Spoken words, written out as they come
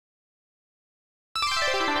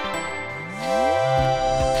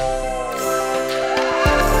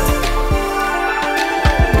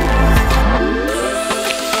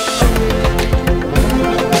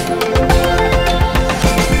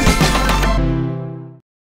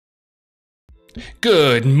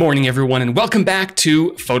Good morning, everyone, and welcome back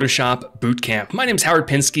to Photoshop Bootcamp. My name is Howard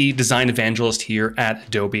Pinsky, design evangelist here at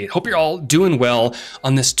Adobe. Hope you're all doing well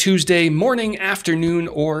on this Tuesday morning, afternoon,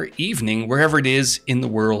 or evening, wherever it is in the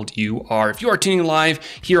world you are. If you are tuning live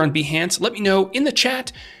here on Behance, let me know in the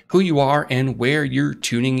chat who you are and where you're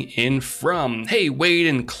tuning in from. Hey, Wade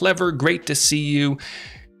and Clever, great to see you.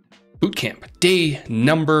 Bootcamp, day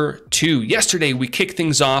number 2. Yesterday, we kicked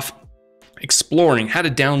things off exploring how to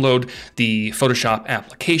download the Photoshop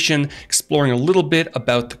application, exploring a little bit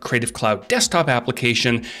about the Creative Cloud desktop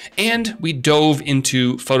application, and we dove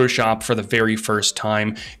into Photoshop for the very first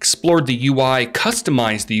time, explored the UI,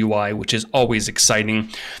 customized the UI, which is always exciting,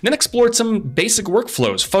 then explored some basic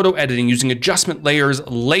workflows, photo editing using adjustment layers.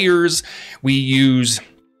 We use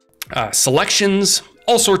selections,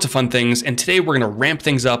 all sorts of fun things, and today we're going to ramp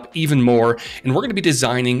things up even more, and we're going to be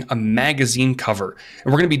designing a magazine cover,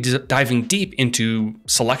 and we're going to be diving deep into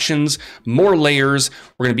selections, more layers.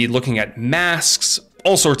 We're going to be looking at masks,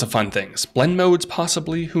 all sorts of fun things, blend modes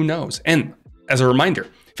possibly, who knows. And as a reminder,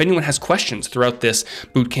 if anyone has questions throughout this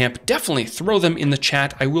bootcamp, definitely throw them in the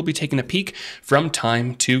chat. I will be taking a peek from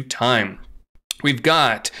time to time. We've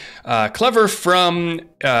got Clever from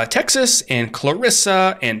Texas, and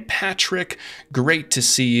Clarissa and Patrick. Great to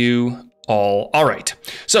see you all. All right,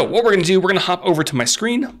 so what we're gonna do, we're gonna hop over to my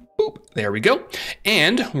screen. Boop, there we go.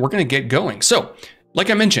 And we're gonna get going. So, like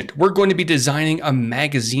I mentioned, we're going to be designing a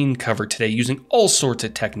magazine cover today using all sorts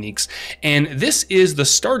of techniques. And this is the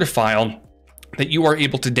starter file that you are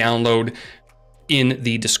able to download in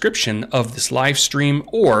the description of this live stream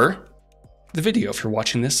or the video if you're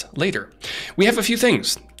watching this later. We have a few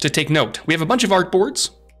things to take note. We have a bunch of artboards,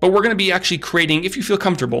 but we're going to be actually creating, if you feel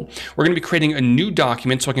comfortable, we're going to be creating a new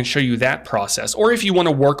document so I can show you that process. Or if you want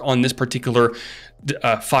to work on this particular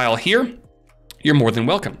file here, you're more than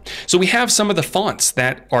welcome. So we have some of the fonts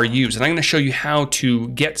that are used, and I'm going to show you how to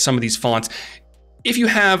get some of these fonts. If you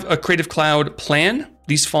have a Creative Cloud plan,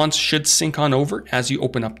 these fonts should sync on over as you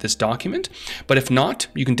open up this document. But if not,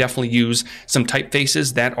 you can definitely use some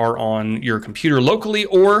typefaces that are on your computer locally,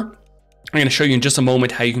 or I'm going to show you in just a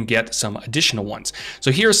moment how you can get some additional ones.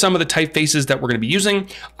 So here are some of the typefaces that we're going to be using.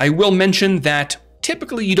 I will mention that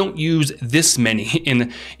typically you don't use this many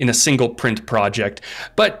in a single print project,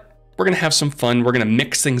 but we're going to have some fun. We're going to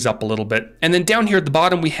mix things up a little bit. And then down here at the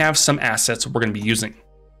bottom, we have some assets we're going to be using.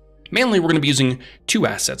 Mainly, we're going to be using two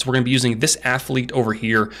assets. We're going to be using this athlete over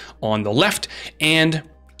here on the left and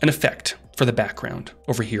an effect for the background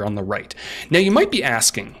over here on the right. Now, you might be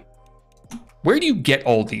asking, where do you get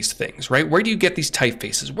all these things, right? Where do you get these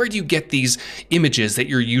typefaces? Where do you get these images that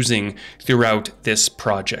you're using throughout this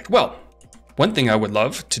project? Well, one thing I would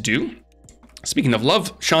love to do, speaking of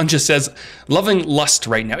love, Sean just says, loving Lust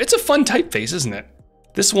right now. It's a fun typeface, isn't it?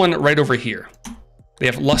 This one right over here. They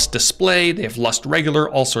have Lust Display, they have Lust Regular,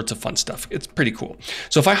 all sorts of fun stuff. It's pretty cool.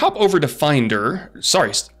 So if I hop over to Finder,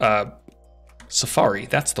 Safari,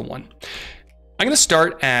 that's the one. I'm gonna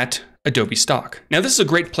start at Adobe Stock. Now this is a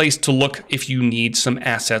great place to look if you need some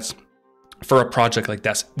assets for a project like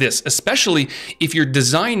this, especially if you're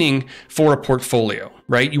designing for a portfolio,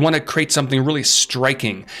 right? You wanna create something really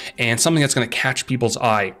striking and something that's gonna catch people's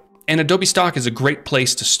eye. And Adobe Stock is a great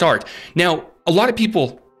place to start. Now, a lot of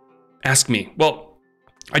people ask me, well,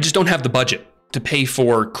 I just don't have the budget to pay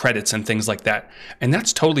for credits and things like that. And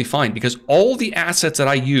that's totally fine because all the assets that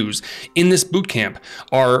I use in this bootcamp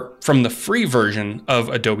are from the free version of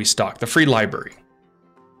Adobe Stock, the free library.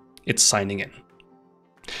 It's signing in.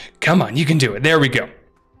 Come on, you can do it. There we go.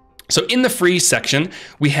 So in the free section,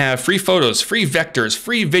 we have free photos, free vectors,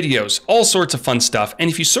 free videos, all sorts of fun stuff. And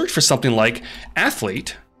if you search for something like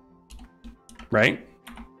athlete, right?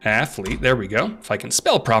 Athlete, there we go. If I can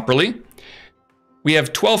spell properly. We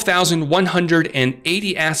have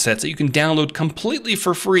 12,180 assets that you can download completely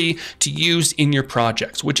for free to use in your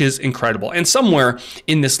projects, which is incredible. And somewhere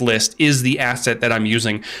in this list is the asset that I'm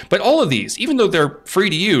using. But all of these, even though they're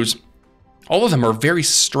free to use, all of them are very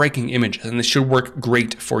striking images and they should work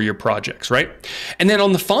great for your projects, right? And then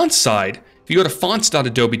on the font side, if you go to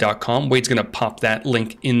fonts.adobe.com, Wade's gonna pop that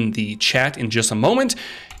link in the chat in just a moment.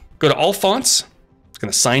 Go to all fonts, it's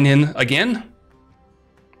gonna sign in again.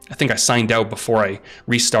 I think I signed out before I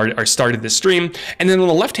started this stream. And then on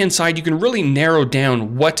the left-hand side, you can really narrow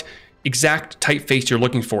down what exact typeface you're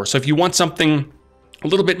looking for. So if you want something a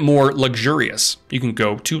little bit more luxurious, you can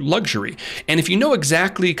go to luxury. And if you know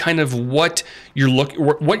exactly kind of what you're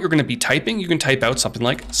going to be typing, you can type out something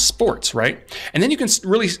like sports, right? And then you can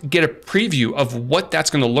really get a preview of what that's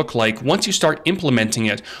going to look like once you start implementing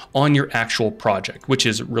it on your actual project, which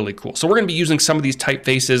is really cool. So we're going to be using some of these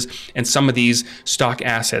typefaces and some of these stock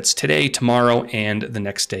assets today, tomorrow, and the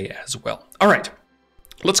next day as well. All right.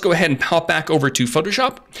 Let's go ahead and pop back over to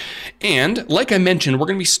Photoshop. And like I mentioned, we're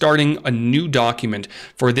going to be starting a new document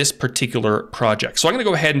for this particular project. So I'm going to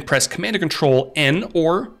go ahead and press Command and Control N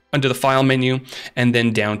or under the File menu and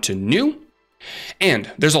then down to New.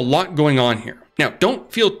 And there's a lot going on here. Now,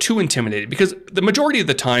 don't feel too intimidated because the majority of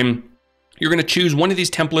the time, you're going to choose one of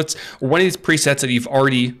these templates or one of these presets that you've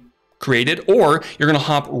already created, or you're going to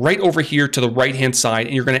hop right over here to the right hand side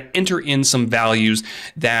and you're going to enter in some values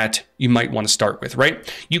that you might want to start with,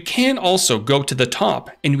 right? You can also go to the top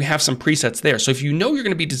and you have some presets there. So if you know you're going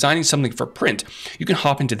to be designing something for print, you can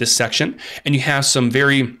hop into this section and you have some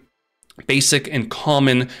very basic and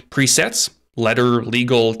common presets. Letter,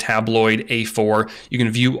 legal, tabloid, A4.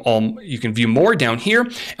 You can view more down here.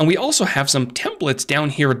 And we also have some templates down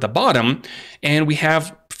here at the bottom, and we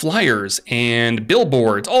have flyers and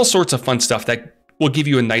billboards, all sorts of fun stuff that will give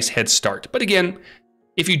you a nice head start. But again,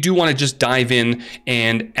 if you do want to just dive in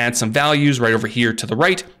and add some values right over here to the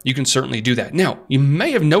right, you can certainly do that. Now, you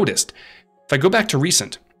may have noticed, if I go back to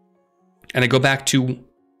recent and I go back to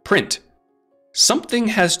print, something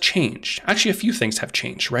has changed. Actually, a few things have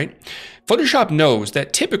changed, right? Photoshop knows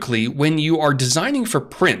that typically when you are designing for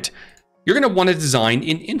print, you're going to want to design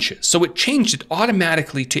in inches. So it changed it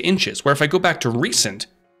automatically to inches, where if I go back to recent,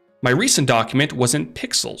 my recent document was in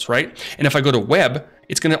pixels, right? And if I go to web,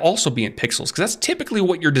 it's going to also be in pixels because that's typically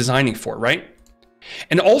what you're designing for, right?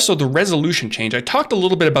 And also the resolution change. I talked a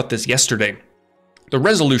little bit about this yesterday. The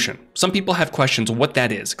resolution. Some people have questions on what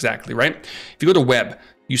that is exactly, right? If you go to web,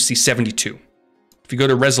 you see 72. If you go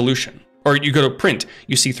to resolution, or you go to print,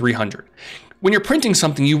 you see 300. When you're printing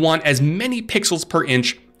something, you want as many pixels per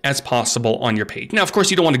inch as possible on your page. Now, of course,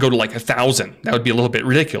 you don't want to go to like 1,000. That would be a little bit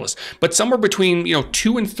ridiculous. But somewhere between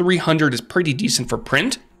 2 and 300 is pretty decent for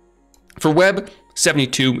print. For web,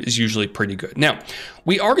 72 is usually pretty good. Now,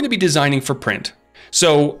 we are going to be designing for print.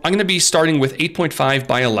 So I'm going to be starting with 8.5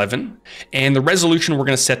 by 11, and the resolution we're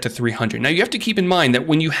going to set to 300. Now, you have to keep in mind that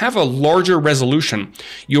when you have a larger resolution,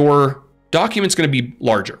 your document's going to be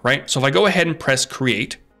larger, right? So if I go ahead and press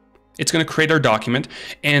Create, it's going to create our document,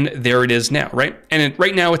 and there it is now, right? And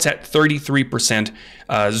right now it's at 33%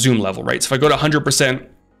 zoom level, right? So if I go to 100%,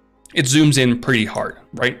 it zooms in pretty hard,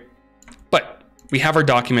 right? But we have our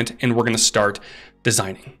document, and we're going to start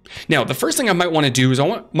designing. Now, the first thing I might want to do is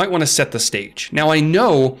might want to set the stage. Now, I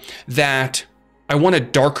know that I want a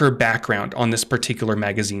darker background on this particular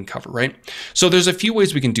magazine cover, right? So there's a few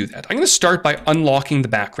ways we can do that. I'm going to start by unlocking the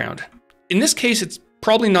background. In this case, it's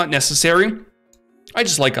probably not necessary. I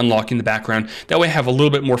just like unlocking the background. That way I have a little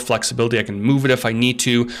bit more flexibility. I can move it if I need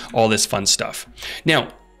to, all this fun stuff. Now,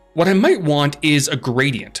 what I might want is a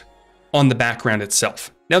gradient on the background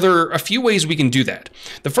itself. Now, there are a few ways we can do that.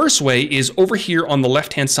 The first way is over here on the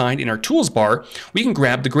left-hand side in our tools bar, we can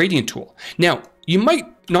grab the gradient tool. Now, you might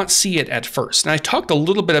not see it at first, and I talked a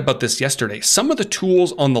little bit about this yesterday. Some of the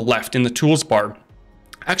tools on the left in the tools bar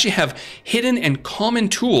actually have hidden and common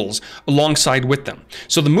tools alongside with them.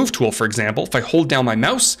 So the move tool, for example, if I hold down my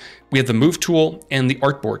mouse, we have the move tool and the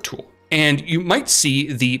artboard tool. And you might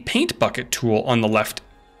see the paint bucket tool on the left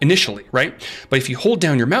initially, right? But if you hold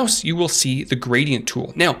down your mouse, you will see the gradient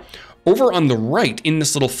tool. Now, over on the right in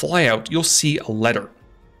this little flyout, you'll see a letter.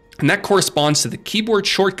 And that corresponds to the keyboard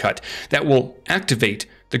shortcut that will activate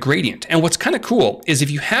the gradient. And what's kind of cool is if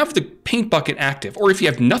you have the paint bucket active, or if you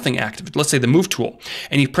have nothing active, let's say the move tool,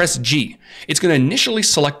 and you press G, it's going to initially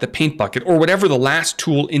select the paint bucket or whatever the last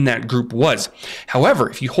tool in that group was. However,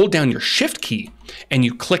 if you hold down your shift key and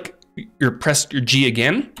you press your G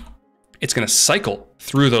again, it's going to cycle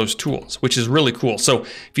through those tools, which is really cool. So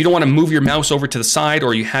if you don't want to move your mouse over to the side,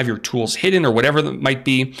 or you have your tools hidden or whatever that might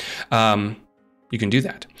be, you can do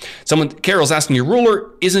that. Carol's asking, your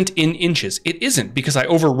ruler isn't in inches. It isn't, because I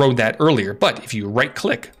overrode that earlier. But if you right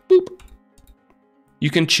click, boop, you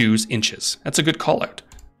can choose inches. That's a good call out,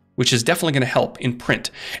 which is definitely going to help in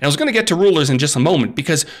print. And I was going to get to rulers in just a moment,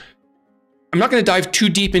 because I'm not going to dive too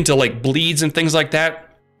deep into like bleeds and things like that.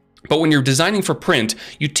 But when you're designing for print,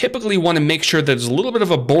 you typically want to make sure that there's a little bit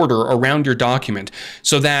of a border around your document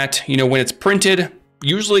so that, when it's printed,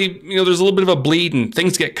 usually, there's a little bit of a bleed and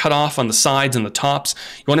things get cut off on the sides and the tops.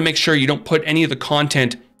 You want to make sure you don't put any of the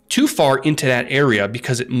content too far into that area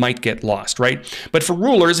because it might get lost, right? But for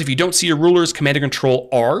rulers, if you don't see your rulers, Command and Control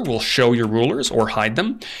R will show your rulers or hide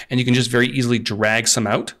them. And you can just very easily drag some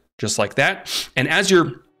out just like that. And as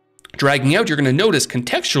you're dragging out, you're going to notice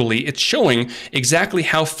contextually it's showing exactly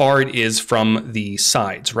how far it is from the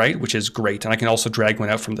sides, right? Which is great. And I can also drag one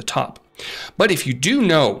out from the top. But if you do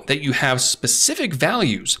know that you have specific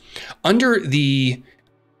values under the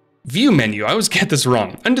view menu, I always get this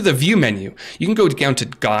wrong. Under the view menu, you can go down to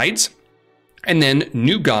guides and then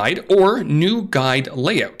new guide or new guide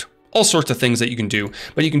layout. All sorts of things that you can do,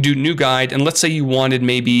 but you can do new guide. And let's say you wanted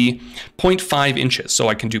maybe 0.5 inches. So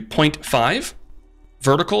I can do 0.5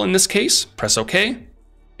 vertical in this case, press OK,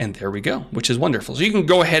 and there we go, which is wonderful. So you can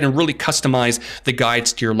go ahead and really customize the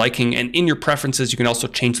guides to your liking, and in your preferences, you can also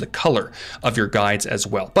change the color of your guides as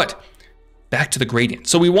well. But back to the gradient.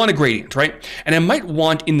 So we want a gradient, right? And I might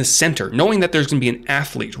want in the center, knowing that there's gonna be an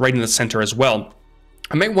athlete right in the center as well,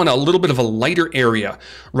 I might want a little bit of a lighter area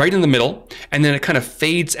right in the middle, and then it kind of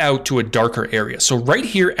fades out to a darker area. So right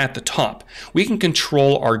here at the top, we can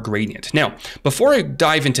control our gradient. Now, before I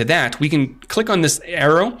dive into that, we can click on this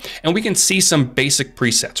arrow and we can see some basic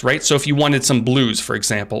presets, right? So if you wanted some blues, for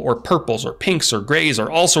example, or purples or pinks or grays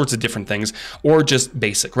or all sorts of different things, or just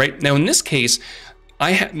basic, right? Now in this case,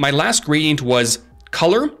 my last gradient was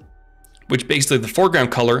color, which basically the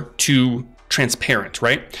foreground color, to transparent,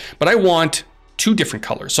 right? But I want two different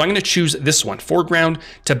colors. So I'm going to choose this one, foreground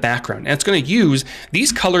to background. And it's going to use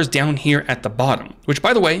these colors down here at the bottom, which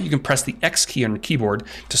by the way, you can press the X key on your keyboard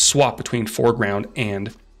to swap between foreground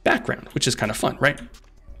and background, which is kind of fun, right?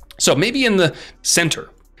 So maybe in the center,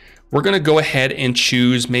 we're going to go ahead and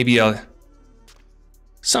choose maybe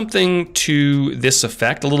something to this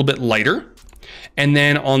effect, a little bit lighter. And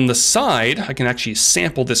then on the side, I can actually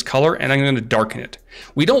sample this color and I'm going to darken it.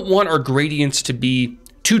 We don't want our gradients to be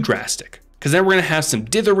too drastic, because then we're going to have some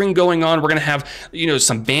dithering going on. We're going to have,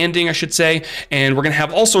 some banding, I should say, and we're going to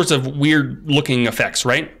have all sorts of weird looking effects,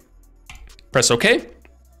 right? Press OK.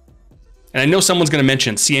 And I know someone's going to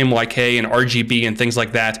mention CMYK and RGB and things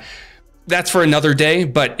like that. That's for another day,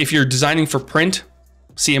 but if you're designing for print,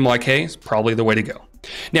 CMYK is probably the way to go.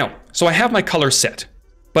 Now, so I have my color set,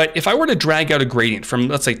 but if I were to drag out a gradient from,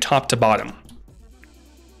 let's say, top to bottom,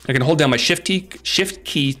 I can hold down my shift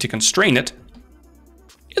key to constrain it.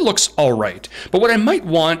 It looks all right. But what I might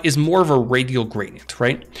want is more of a radial gradient,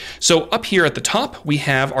 right? So up here at the top, we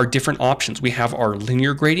have our different options. We have our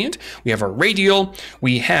linear gradient, we have our radial,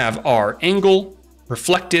 we have our angle,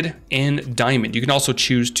 reflected, and diamond. You can also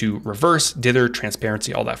choose to reverse, dither,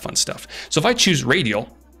 transparency, all that fun stuff. So if I choose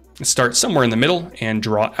radial, start somewhere in the middle and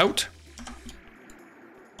draw out,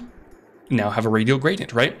 now have a radial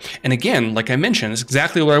gradient, right? And again, like I mentioned, it's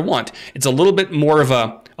exactly what I want. It's a little bit more of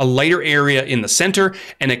a lighter area in the center,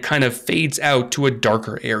 and it kind of fades out to a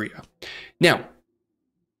darker area. Now,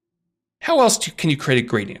 how else can you create a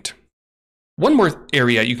gradient? One more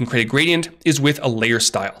area you can create a gradient is with a layer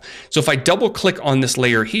style. So if I double click on this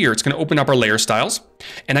layer here, it's going to open up our layer styles,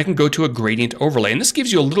 and I can go to a gradient overlay. And this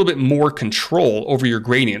gives you a little bit more control over your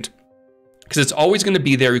gradient, because it's always going to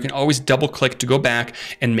be there. You can always double click to go back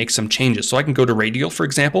and make some changes. So I can go to radial, for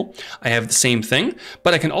example. I have the same thing,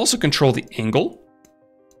 but I can also control the angle,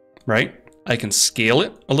 right? I can scale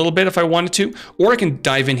it a little bit if I wanted to, or I can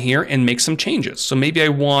dive in here and make some changes. So maybe I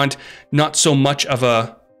want not so much of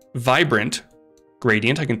a vibrant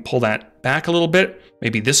gradient. I can pull that back a little bit.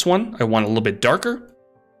 Maybe this one, I want a little bit darker.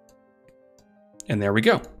 And there we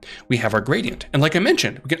go. We have our gradient. And like I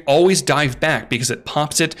mentioned, we can always dive back because it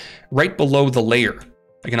pops it right below the layer.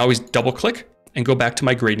 I can always double click and go back to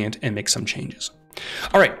my gradient and make some changes.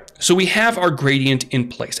 All right, so we have our gradient in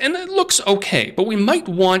place and it looks okay, but we might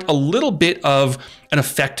want a little bit of an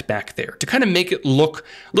effect back there to kind of make it look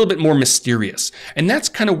a little bit more mysterious. And that's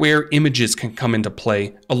kind of where images can come into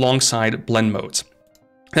play alongside blend modes.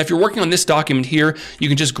 Now, if you're working on this document here, you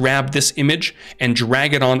can just grab this image and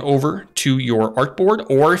drag it on over to your artboard.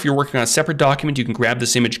 Or if you're working on a separate document, you can grab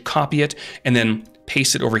this image, copy it, and then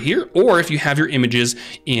paste it over here. Or if you have your images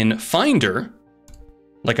in Finder,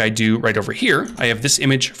 like I do right over here, I have this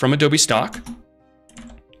image from Adobe stock,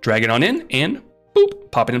 drag it on in and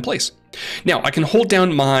boop, pop it in place. Now I can hold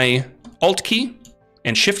down my Alt key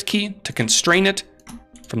and Shift key to constrain it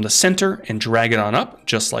from the center and drag it on up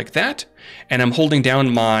just like that. And I'm holding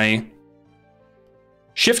down my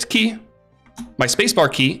Shift key, my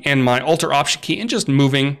spacebar key, and my Alt or Option key and just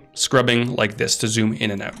moving, scrubbing like this to zoom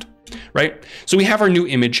in and out, right? So we have our new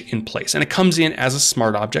image in place and it comes in as a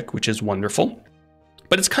smart object, which is wonderful.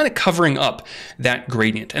 But it's kind of covering up that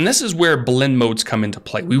gradient. And this is where blend modes come into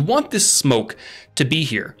play. We want this smoke to be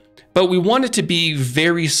here but we want it to be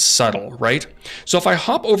very subtle, right? So if I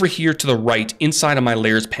hop over here to the right inside of my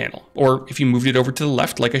layers panel, or if you moved it over to the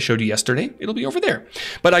left like I showed you yesterday, it'll be over there.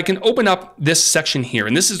 But I can open up this section here,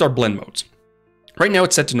 and this is our blend modes. Right now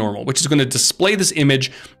it's set to normal, which is going to display this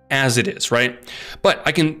image as it is, right? But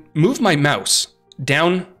I can move my mouse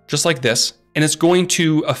down just like this, and it's going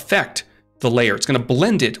to affect the layer. It's going to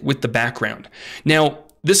blend it with the background. Now,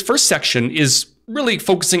 this first section is really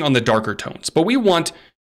focusing on the darker tones, but we want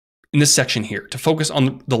in this section here to focus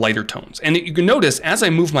on the lighter tones. And you can notice as I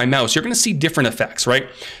move my mouse, you're going to see different effects, right?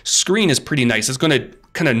 Screen is pretty nice. It's going to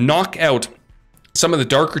kind of knock out some of the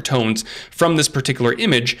darker tones from this particular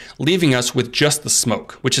image, leaving us with just the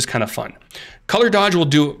smoke, which is kind of fun. Color dodge will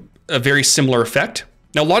do a very similar effect.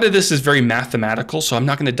 Now, a lot of this is very mathematical, so I'm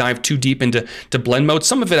not going to dive too deep into blend mode.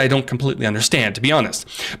 Some of it I don't completely understand, to be honest.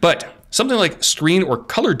 But something like screen or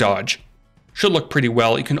color dodge should look pretty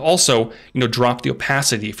well. You can also, drop the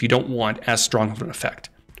opacity if you don't want as strong of an effect.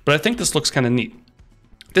 But I think this looks kind of neat.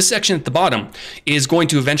 This section at the bottom is going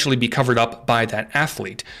to eventually be covered up by that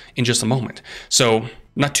athlete in just a moment. So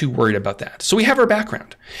not too worried about that. So we have our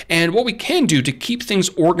background. And what we can do to keep things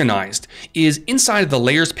organized is inside of the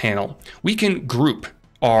layers panel, we can group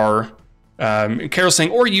our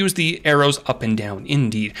carousel or use the arrows up and down.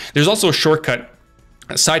 Indeed. There's also a shortcut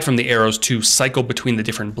aside from the arrows to cycle between the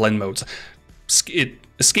different blend modes. It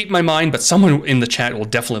escaped my mind, but someone in the chat will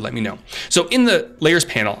definitely let me know. So in the layers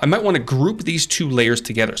panel, I might want to group these two layers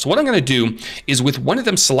together. So what I'm going to do is with one of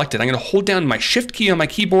them selected, I'm going to hold down my shift key on my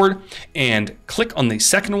keyboard and click on the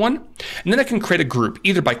second one. And then I can create a group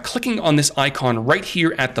either by clicking on this icon right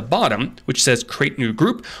here at the bottom, which says create new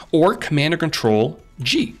group, or Command or Control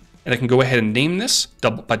G. And I can go ahead and name this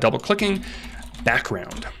by double clicking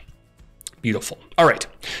background. Beautiful. All right,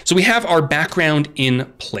 so we have our background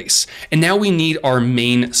in place, and now we need our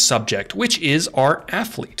main subject, which is our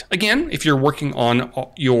athlete. Again, if you're working on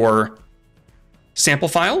your sample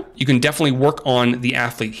file, you can definitely work on the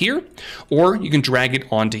athlete here, or you can drag it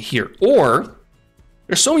onto here. Or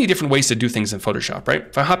there's so many different ways to do things in Photoshop, right?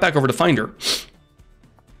 If I hop back over to Finder,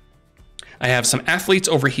 I have some athletes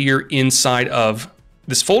over here inside of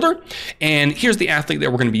this folder, and here's the athlete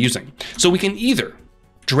that we're going to be using. So we can either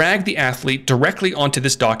drag the athlete directly onto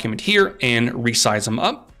this document here and resize them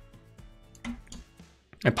up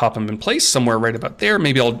and pop them in place somewhere right about there.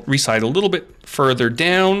 Maybe I'll resize a little bit further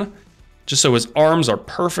down just so his arms are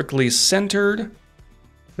perfectly centered.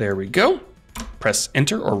 There we go. Press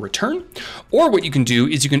enter or return. Or what you can do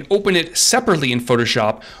is you can open it separately in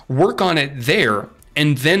Photoshop, work on it there,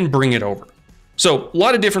 and then bring it over. So a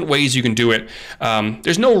lot of different ways you can do it.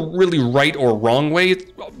 There's no really right or wrong way.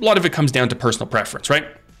 A lot of it comes down to personal preference, right?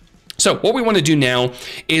 So what we want to do now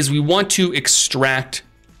is we want to extract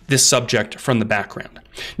this subject from the background.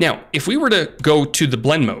 Now, if we were to go to the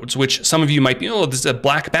blend modes, which some of you might be, oh, this is a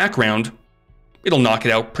black background, it'll knock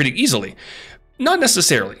it out pretty easily. Not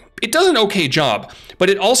necessarily. It does an okay job, but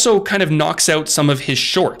it also kind of knocks out some of his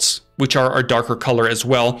shorts, which are a darker color as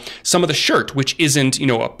well. Some of the shirt, which isn't,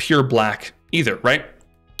 a pure black either, right?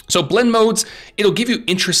 So blend modes, it'll give you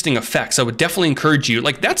interesting effects. I would definitely encourage you,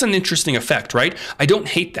 like that's an interesting effect, right? I don't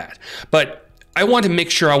hate that, but I want to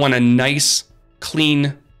make sure I want a nice,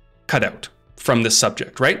 clean cutout from this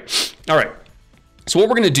subject, right? All right, so what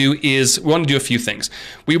we're gonna do is we want to do a few things.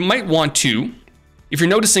 We might want to, if you're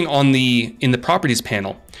noticing in the properties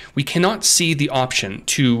panel, we cannot see the option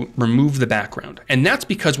to remove the background. And that's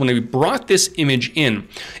because when we brought this image in,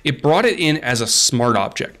 it brought it in as a smart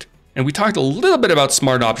object. And we talked a little bit about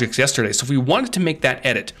smart objects yesterday. So if we wanted to make that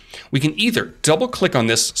edit, we can either double click on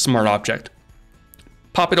this smart object,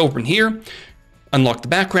 pop it open here, unlock the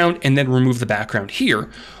background, and then remove the background here.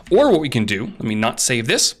 Or what we can do, let me not save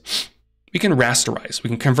this, we can rasterize. We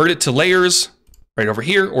can convert it to layers right over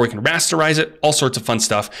here, or we can rasterize it, all sorts of fun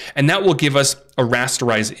stuff. And that will give us a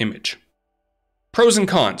rasterized image. Pros and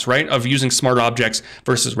cons, right, of using smart objects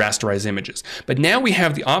versus rasterized images. But now we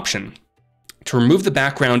have the option to remove the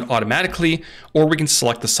background automatically, or we can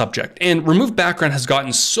select the subject. And remove background has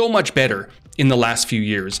gotten so much better in the last few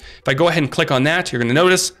years. If I go ahead and click on that, you're gonna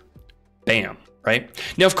notice, bam, right?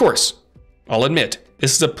 Now, of course, I'll admit,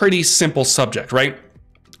 this is a pretty simple subject, right?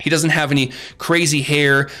 He doesn't have any crazy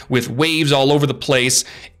hair with waves all over the place.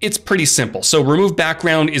 It's pretty simple. So remove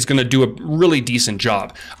background is gonna do a really decent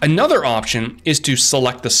job. Another option is to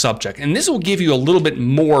select the subject, and this will give you a little bit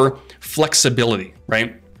more flexibility,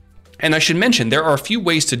 right? And I should mention, there are a few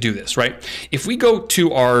ways to do this, right? If we go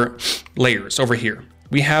to our layers over here,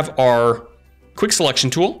 we have our quick selection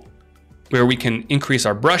tool where we can increase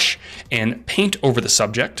our brush and paint over the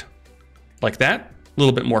subject like that, a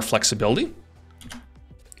little bit more flexibility.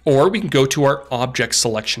 Or we can go to our object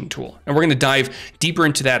selection tool. And we're going to dive deeper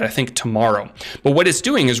into that, I think, tomorrow. But what it's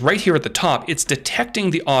doing is right here at the top, it's detecting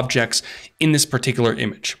the objects in this particular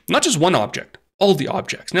image. Not just one object, all the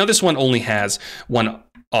objects. Now this one only has one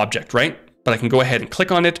object, right? But I can go ahead and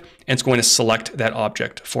click on it, and it's going to select that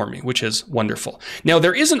object for me, which is wonderful. Now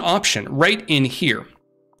there is an option right in here.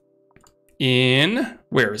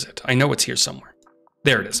 Where is it? I know it's here somewhere.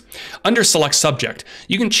 There it is. Under select subject,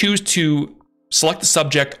 you can choose to select the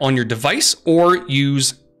subject on your device or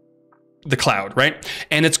use the cloud, right?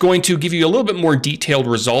 And it's going to give you a little bit more detailed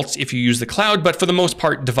results if you use the cloud, but for the most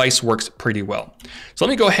part, device works pretty well. So let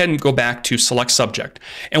me go ahead and go back to select subject.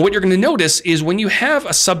 And what you're going to notice is when you have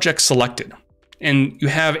a subject selected and you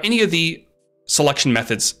have any of the selection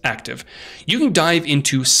methods active, you can dive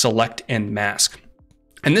into select and mask.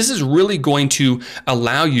 And this is really going to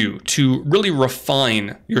allow you to really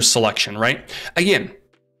refine your selection, right? Again,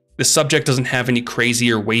 the subject doesn't have any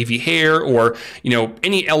crazy or wavy hair or,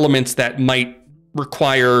 any elements that might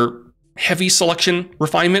require heavy selection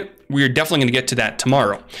refinement. We're definitely going to get to that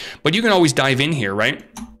tomorrow. But you can always dive in here, right?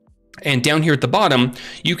 And down here at the bottom,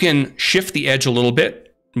 you can shift the edge a little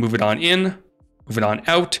bit, move it on in, move it on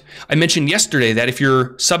out. I mentioned yesterday that if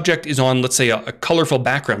your subject is on, let's say, a colorful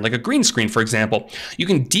background, like a green screen, for example, you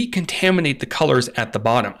can decontaminate the colors at the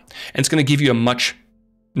bottom. And it's going to give you a much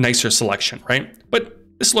nicer selection, right? But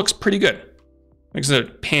this looks pretty good. I'm going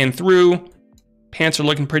to pan through. Pants are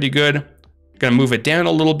looking pretty good. Going to move it down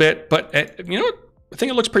a little bit, but you know what? I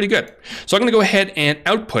think it looks pretty good. So I'm going to go ahead and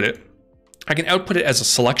output it. I can output it as a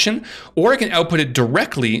selection, or I can output it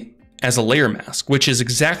directly as a layer mask, which is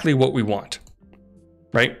exactly what we want,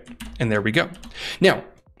 right? And there we go. Now,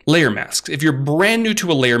 layer masks. If you're brand new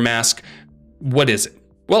to a layer mask, what is it?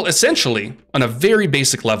 Well, essentially, on a very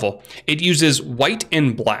basic level, it uses white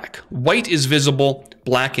and black. White is visible,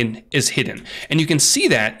 black is hidden. And you can see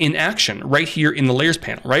that in action right here in the layers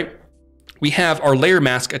panel, right? We have our layer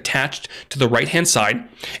mask attached to the right-hand side,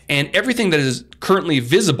 and everything that is currently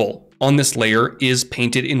visible on this layer is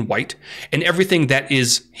painted in white, and everything that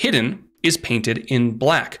is hidden is painted in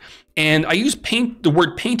black. And I use the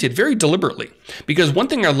word painted very deliberately, because one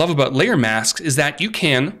thing I love about layer masks is that you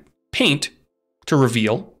can paint to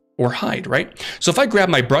reveal or hide, right? So if I grab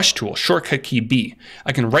my brush tool, shortcut key B,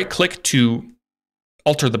 I can right click to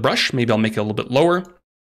alter the brush. Maybe I'll make it a little bit lower.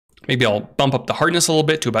 Maybe I'll bump up the hardness a little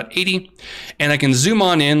bit to about 80. And I can zoom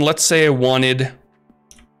on in. Let's say I wanted,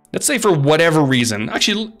 let's say for whatever reason,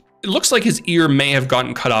 actually it looks like his ear may have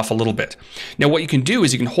gotten cut off a little bit. Now what you can do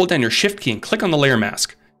is you can hold down your shift key and click on the layer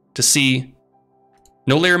mask to see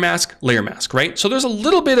no layer mask, right? So there's a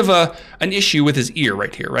little bit of an issue with his ear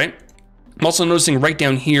right here, right? I'm also noticing right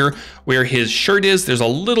down here where his shirt is, there's a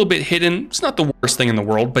little bit hidden. It's not the worst thing in the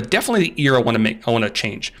world, but definitely the ear I want to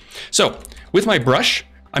change. So with my brush,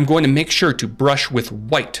 I'm going to make sure to brush with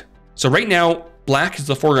white. So right now, black is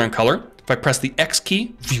the foreground color. If I press the X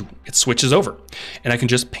key, view, it switches over and I can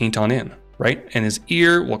just paint on in, right? And his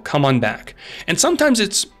ear will come on back. And sometimes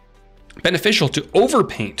it's beneficial to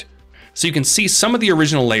overpaint so you can see some of the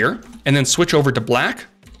original layer and then switch over to black.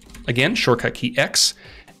 Again, shortcut key X,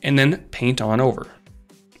 and then paint on over.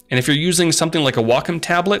 And if you're using something like a Wacom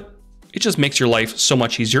tablet, it just makes your life so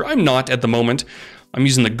much easier. I'm not at the moment. I'm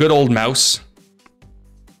using the good old mouse,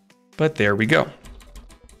 but there we go.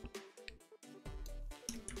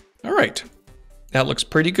 All right, that looks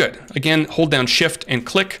pretty good. Again, hold down shift and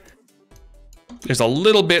click. There's a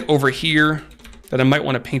little bit over here that I might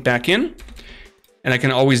want to paint back in. And I can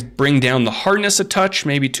always bring down the hardness a touch,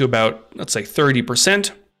 maybe to about, let's say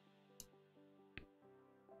 30%.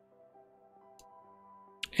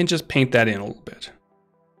 And just paint that in a little bit.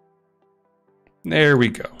 There we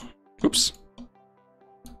go. Oops.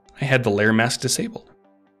 I had the layer mask disabled.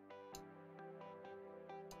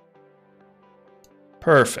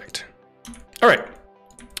 Perfect. All right,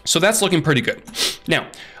 so that's looking pretty good. Now,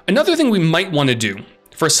 another thing we might want to do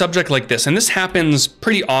for a subject like this, and this happens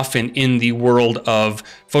pretty often in the world of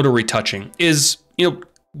photo retouching, is,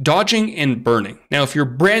 dodging and burning. Now, if you're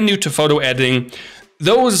brand new to photo editing,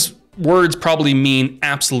 those words probably mean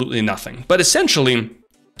absolutely nothing. But essentially,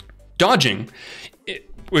 dodging,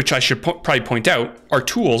 which I should probably point out, are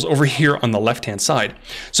tools over here on the left-hand side.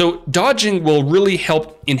 So dodging will really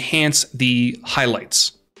help enhance the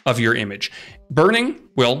highlights of your image. Burning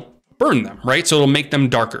will burn them, right? So it'll make them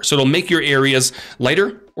darker. So it'll make your areas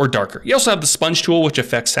lighter or darker. You also have the sponge tool, which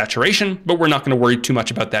affects saturation, but we're not going to worry too much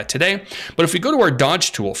about that today. But if we go to our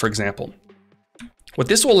dodge tool, for example, what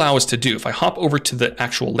this will allow us to do, if I hop over to the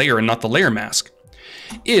actual layer and not the layer mask,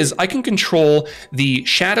 is I can control the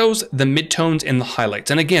shadows, the midtones, and the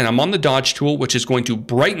highlights. And again, I'm on the dodge tool, which is going to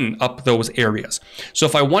brighten up those areas. So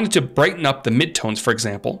if I wanted to brighten up the midtones, for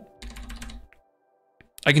example,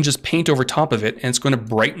 I can just paint over top of it and it's going to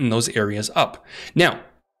brighten those areas up. Now,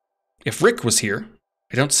 if Rick was here,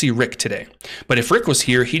 I don't see Rick today, but if Rick was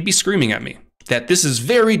here, he'd be screaming at me that this is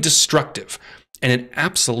very destructive. And it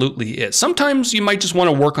absolutely is. Sometimes you might just want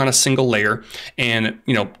to work on a single layer and,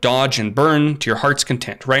 dodge and burn to your heart's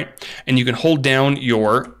content, right? And you can hold down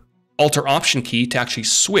your Alt-Option key to actually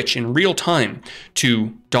switch in real time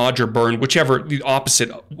to dodge or burn, whichever, the opposite,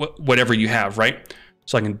 whatever you have, right?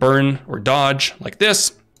 So I can burn or dodge like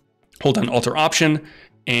this, hold down Alt-Option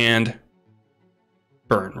and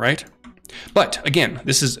burn, right? But again,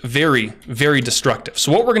 this is very, very destructive.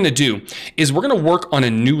 So what we're going to do is we're going to work on a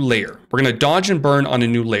new layer. We're going to dodge and burn on a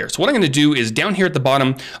new layer. So what I'm going to do is down here at the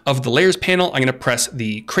bottom of the layers panel, I'm going to press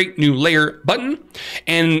the create new layer button.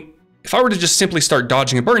 And if I were to just simply start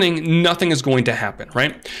dodging and burning, nothing is going to happen,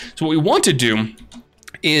 right? So what we want to do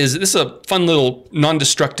is, this is a fun little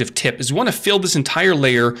non-destructive tip, is we want to fill this entire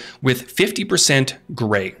layer with 50%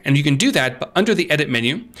 gray. And you can do that, but under the edit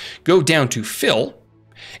menu, go down to fill,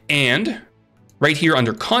 and right here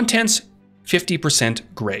under contents, 50%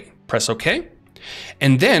 gray. Press OK.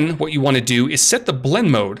 And then what you want to do is set the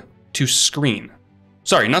blend mode to screen.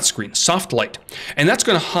 Sorry, not screen, soft light. And that's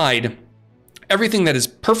going to hide everything that is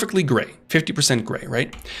perfectly gray, 50% gray,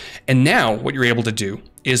 right? And now what you're able to do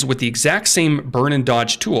is with the exact same burn and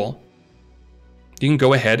dodge tool, you can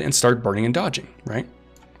go ahead and start burning and dodging, right?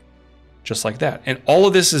 Just like that. And all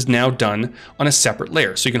of this is now done on a separate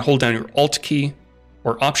layer. So you can hold down your Alt key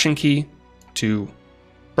or Option key to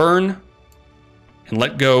burn and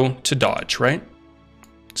let go to dodge, right?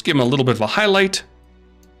 Let's give him a little bit of a highlight.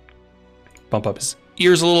 Bump up his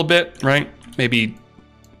ears a little bit, right? Maybe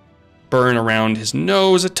burn around his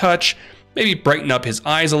nose a touch. Maybe brighten up his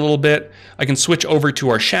eyes a little bit. I can switch over to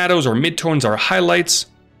our shadows, our midtones, our highlights,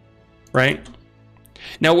 right?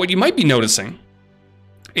 Now, what you might be noticing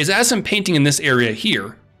is as I'm painting in this area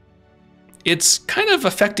here, it's kind of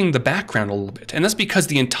affecting the background a little bit. And that's because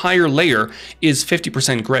the entire layer is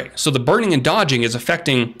 50% gray. So the burning and dodging is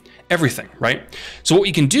affecting everything, right? So what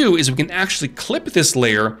we can do is we can actually clip this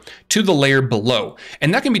layer to the layer below.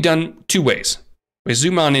 And that can be done two ways. If I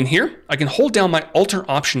zoom on in here, I can hold down my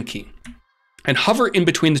Alt-Option key and hover in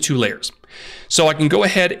between the two layers. So I can go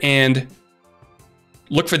ahead and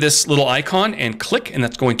look for this little icon and click, and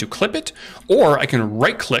that's going to clip it. Or I can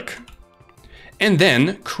right click and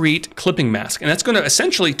then create clipping mask. And that's going to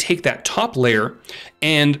essentially take that top layer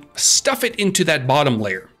and stuff it into that bottom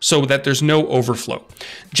layer so that there's no overflow.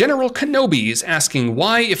 General Kenobi is asking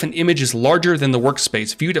why, if an image is larger than the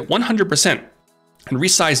workspace viewed at 100% and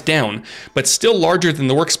resized down, but still larger than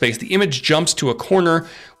the workspace, the image jumps to a corner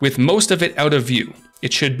with most of it out of view.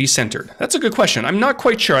 It should be centered. That's a good question. I'm not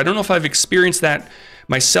quite sure. I don't know if I've experienced that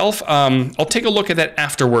myself. I'll take a look at that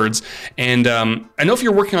afterwards. And I know if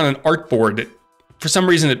you're working on an artboard, for some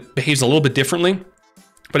reason it behaves a little bit differently.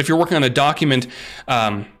 But if you're working on a document,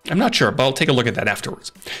 I'm not sure, but I'll take a look at that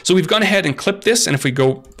afterwards. So we've gone ahead and clipped this, and if we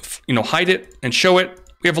go, hide it and show it,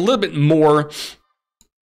 we have a little bit more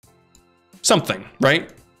something,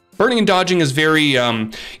 right? Burning and dodging is very,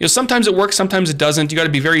 sometimes it works, sometimes it doesn't. You got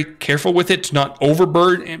to be very careful with it to not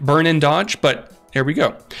burn and dodge, but there we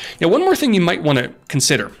go. Now, one more thing you might want to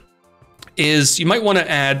consider is you might want to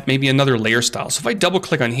add maybe another layer style. So if I double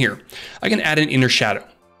click on here, I can add an inner shadow.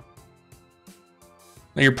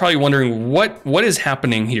 Now you're probably wondering what is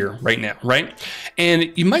happening here right now, right?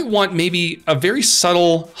 And you might want maybe a very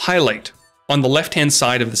subtle highlight on the left-hand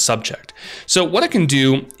side of the subject. So what I can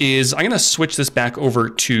do is I'm going to switch this back over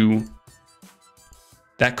to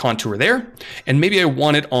that contour there, and maybe I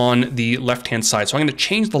want it on the left-hand side. So I'm going to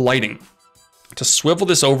change the lighting to swivel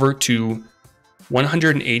this over to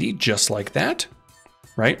 180, just like that,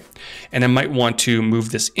 right? And I might want to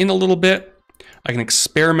move this in a little bit. I can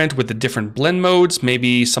experiment with the different blend modes,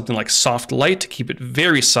 maybe something like soft light to keep it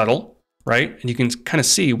very subtle, right? And you can kind of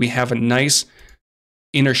see we have a nice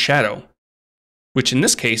inner shadow, which in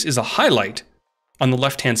this case is a highlight on the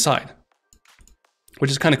left-hand side, which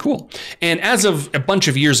is kind of cool. And as of a bunch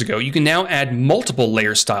of years ago, you can now add multiple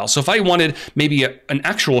layer styles. So if I wanted maybe an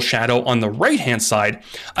actual shadow on the right-hand side,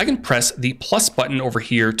 I can press the plus button over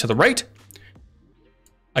here to the right.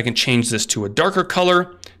 I can change this to a darker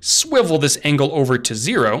color, swivel this angle over to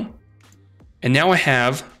 0, and now I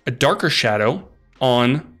have a darker shadow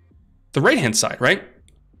on the right-hand side, right?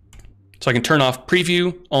 So I can turn off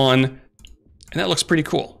preview on, and that looks pretty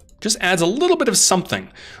cool. Just adds a little bit of something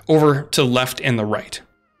over to the left and the right.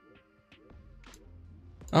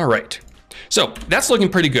 All right, So that's looking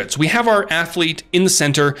pretty good. So we have our athlete in the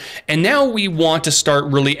center, and now we want to start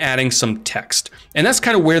really adding some text. And that's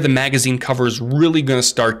kind of where the magazine cover is really going to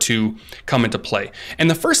start to come into play. And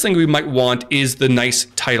the first thing we might want is the nice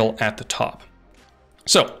title at the top.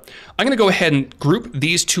 So I'm going to go ahead and group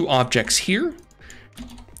these two objects here,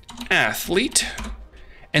 athlete,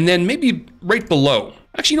 and then maybe right below.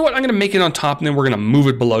 Actually, you know what? I'm going to make it on top and then we're going to move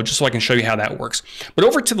it below just so I can show you how that works. But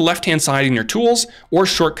over to the left-hand side in your tools or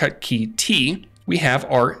shortcut key T, we have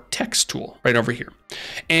our text tool right over here.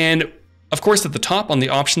 And of course, at the top on the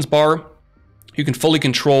options bar, you can fully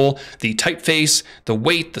control the typeface, the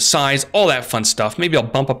weight, the size, all that fun stuff. Maybe I'll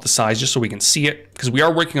bump up the size just so we can see it because we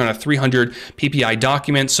are working on a 300 ppi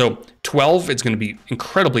document. So 12, it's going to be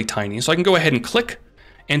incredibly tiny. So I can go ahead and click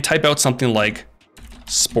and type out something like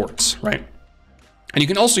sports, right? And you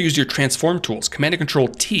can also use your transform tools, Command and Control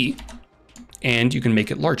T, and you can make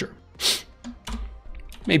it larger.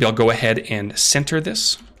 Maybe I'll go ahead and center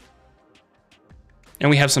this. And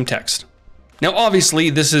we have some text. Now, obviously,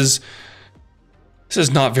 this is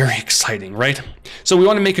not very exciting, right? So we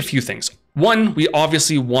want to make a few things. One, we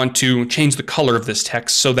obviously want to change the color of this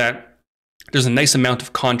text so that there's a nice amount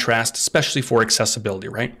of contrast, especially for accessibility,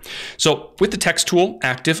 right? So with the text tool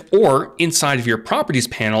active or inside of your properties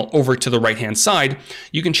panel over to the right-hand side,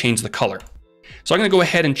 you can change the color. So I'm going to go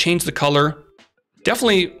ahead and change the color,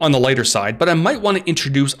 definitely on the lighter side, but I might want to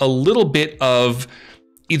introduce a little bit of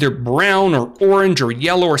either brown or orange or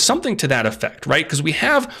yellow or something to that effect, right? Because we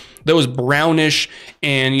have those brownish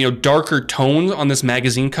and darker tones on this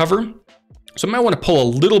magazine cover. So I might want to pull a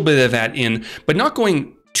little bit of that in, but not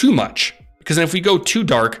going too much. Because if we go too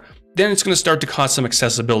dark, then it's going to start to cause some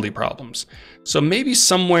accessibility problems. So maybe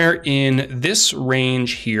somewhere in this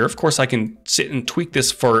range here, of course I can sit and tweak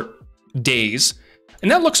this for days, and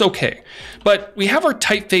that looks okay. But we have our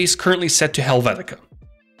typeface currently set to Helvetica.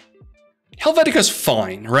 Helvetica's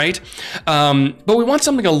fine, right? But we want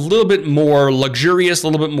something a little bit more luxurious, a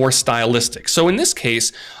little bit more stylistic. So in this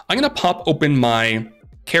case, I'm going to pop open my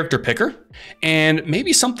character picker, and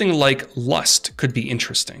maybe something like Lust could be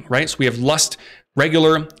interesting, right? So we have Lust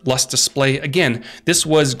regular, Lust display. Again, this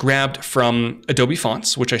was grabbed from Adobe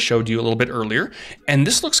fonts, which I showed you a little bit earlier, and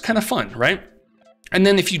this looks kind of fun, right? And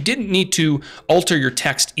then if you didn't need to alter your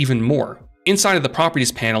text even more, inside of the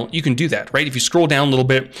properties panel, you can do that, right? If you scroll down a little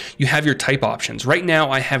bit, you have your type options. Right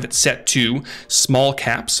now, I have it set to small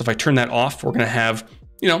caps. So if I turn that off, we're going to have,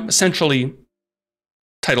 essentially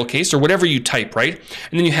title case or whatever you type, right?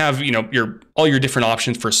 And then you have, all your different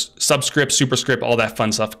options for subscript, superscript, all that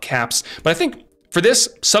fun stuff, caps. But I think for this,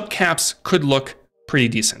 subcaps could look pretty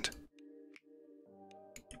decent.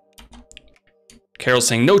 Carol's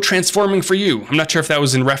saying, no transforming for you. I'm not sure if that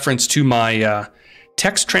was in reference to my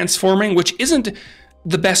text transforming, which isn't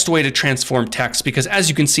the best way to transform text because as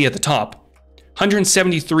you can see at the top,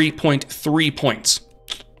 173.3 points.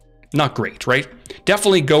 Not great, right?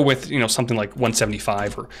 Definitely go with, something like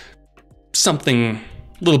 175 or something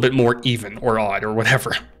a little bit more even or odd or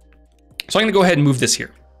whatever. So I'm going to go ahead and move this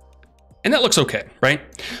here. And that looks okay, right?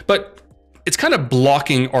 But it's kind of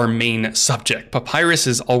blocking our main subject. Papyrus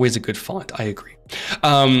is always a good font, I agree.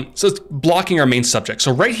 So it's blocking our main subject.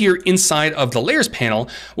 So right here inside of the layers panel,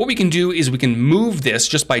 what we can do is we can move this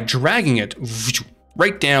just by dragging it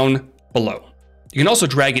right down below. You can also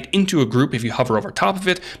drag it into a group if you hover over top of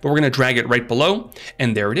it, but we're going to drag it right below,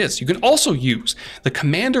 and there it is. You can also use the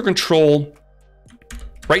Command or Control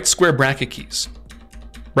right square bracket keys,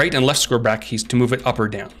 right and left square bracket keys to move it up or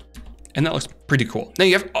down. And that looks pretty cool.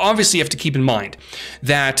 Now, obviously you have to keep in mind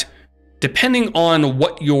that depending on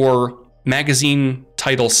what your magazine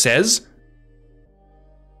title says,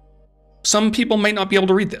 some people might not be able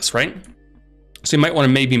to read this, right? So you might want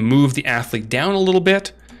to maybe move the athlete down a little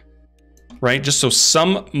bit, right? Just so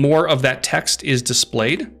some more of that text is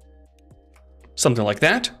displayed, something like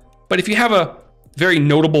that. But if you have a very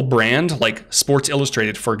notable brand like Sports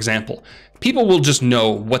Illustrated, for example, people will just know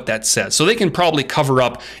what that says. So they can probably cover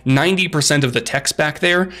up 90% of the text back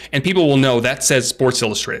there and people will know that says Sports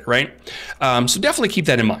Illustrated, right? So definitely keep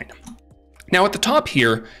that in mind. Now at the top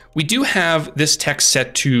here, we do have this text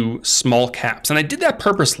set to small caps, and I did that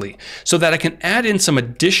purposely so that I can add in some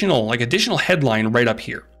additional headline right up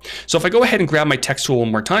here. So if I go ahead and grab my text tool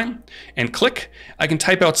one more time and click, I can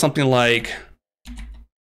type out something like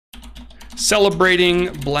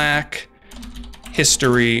celebrating Black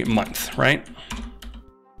History Month, right?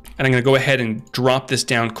 And I'm gonna go ahead and drop this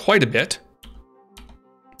down quite a bit.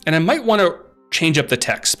 And I might wanna change up the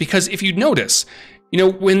text because if you notice,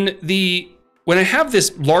 when I have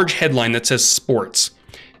this large headline that says sports,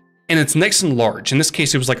 and it's nice and large, in this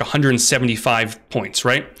case it was like 175 points,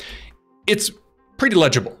 right? It's pretty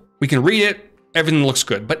legible. We can read it, everything looks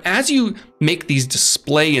good. But as you make these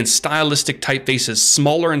display and stylistic typefaces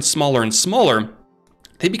smaller and smaller and smaller,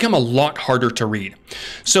 they become a lot harder to read.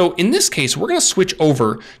 So in this case, we're gonna switch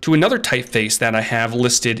over to another typeface that I have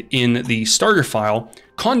listed in the starter file,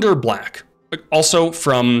 Condor Black, also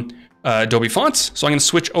from Adobe Fonts. So I'm gonna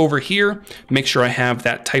switch over here, make sure I have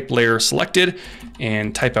that type layer selected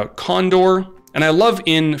and type out Condor. And I love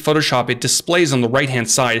in Photoshop, it displays on the right-hand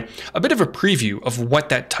side a bit of a preview of what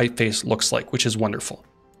that typeface looks like, which is wonderful.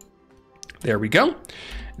 There we go.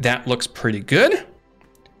 That looks pretty good.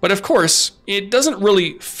 But of course, it doesn't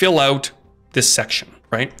really fill out this section,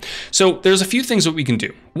 right? So there's a few things that we can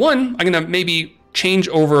do. One, I'm gonna maybe change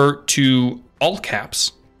over to all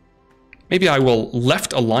caps. Maybe I will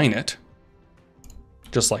left align it,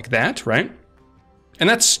 just like that, right? And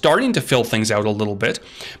that's starting to fill things out a little bit,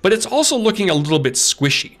 but it's also looking a little bit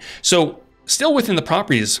squishy. So still within the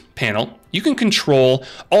properties panel, you can control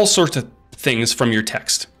all sorts of things from your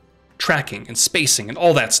text. Tracking and spacing and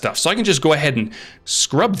all that stuff. So I can just go ahead and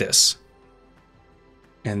scrub this.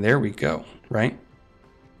 And there we go, right?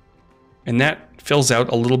 And that fills out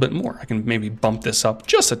a little bit more. I can maybe bump this up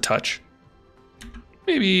just a touch.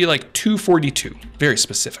 Maybe like 242, very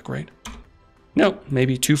specific, right? No,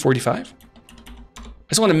 maybe 245. I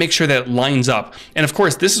just want to make sure that it lines up. And of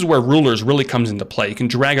course, this is where rulers really comes into play. You can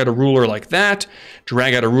drag out a ruler like that,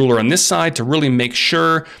 drag out a ruler on this side to really make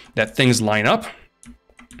sure that things line up.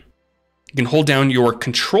 You can hold down your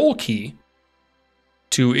control key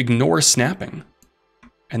to ignore snapping.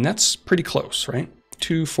 And that's pretty close, right?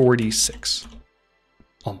 246,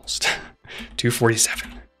 almost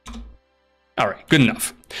 247. All right, good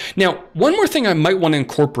enough. Now, one more thing I might want to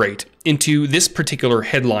incorporate into this particular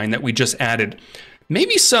headline that we just added,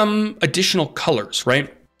 maybe some additional colors,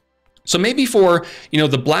 right? So maybe for,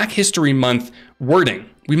 the Black History Month wording,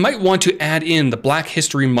 we might want to add in the Black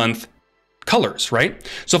History Month colors, right?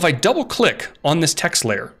 So if I double click on this text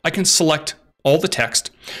layer, I can select all the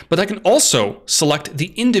text, but I can also select the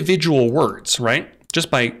individual words, right? Just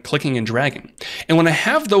by clicking and dragging. And when I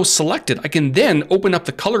have those selected, I can then open up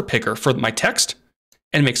the color picker for my text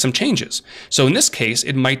and make some changes. So in this case,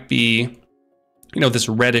 it might be, this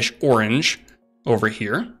reddish orange over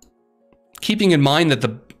here, keeping in mind that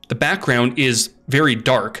the background is very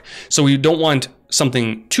dark. So we don't want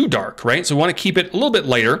something too dark, right? So we want to keep it a little bit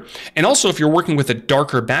lighter. And also if you're working with a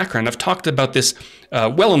darker background, I've talked about this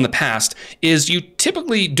well in the past, is you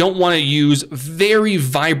typically don't want to use very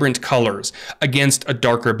vibrant colors against a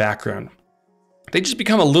darker background. They just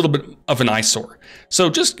become a little bit of an eyesore. So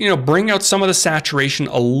just, bring out some of the saturation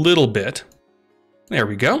a little bit. There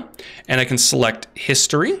we go. And I can select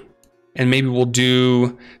history and maybe we'll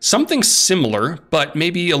do something similar, but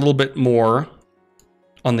maybe a little bit more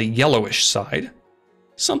on the yellowish side.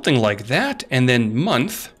 Something like that. And then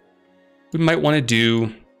month, we might want to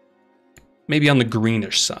do maybe on the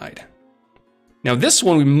greenish side. Now this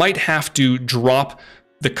one, we might have to drop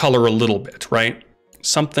the color a little bit, right?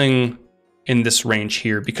 Something in this range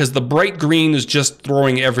here, because the bright green is just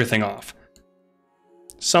throwing everything off.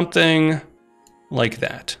 Something like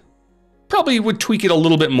that. Probably would tweak it a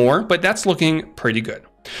little bit more, but that's looking pretty good.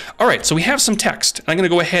 All right, so we have some text. I'm gonna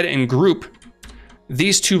go ahead and group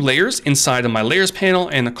these two layers inside of my layers panel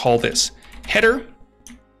and call this header.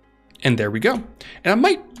 And there we go. And I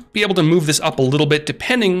might be able to move this up a little bit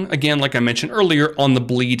depending, again, like I mentioned earlier, on the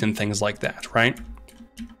bleed and things like that, right?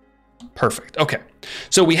 Perfect, okay.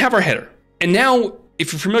 So we have our header. And now,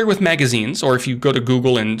 if you're familiar with magazines, or if you go to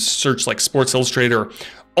Google and search like Sports Illustrated or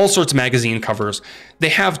all sorts of magazine covers, they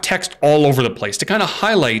have text all over the place to kind of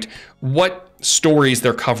highlight what stories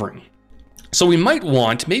they're covering. So we might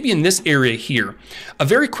want, maybe in this area here, a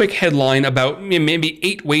very quick headline about maybe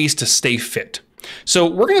 8 ways to stay fit. So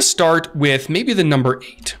we're gonna start with maybe the number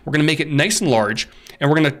 8. We're gonna make it nice and large, and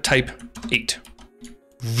we're gonna type 8.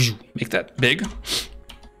 Make that big.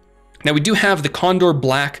 Now we do have the Condor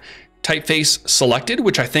Black typeface selected,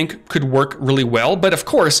 which I think could work really well. But of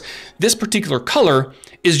course, this particular color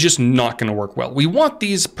is just not gonna work well. We want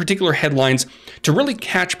these particular headlines to really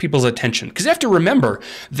catch people's attention, because you have to remember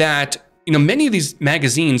that many of these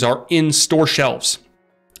magazines are in store shelves.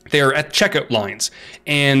 They're at checkout lines,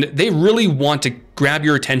 and they really want to grab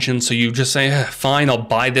your attention. So you just say, fine, I'll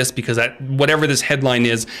buy this because whatever this headline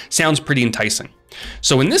is sounds pretty enticing.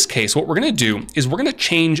 So in this case, what we're gonna do is we're gonna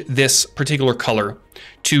change this particular color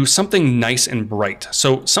to something nice and bright.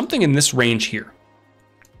 So something in this range here.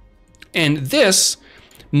 And this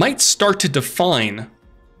might start to define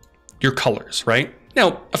your colors, right?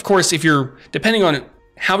 Now, of course, if you're, depending on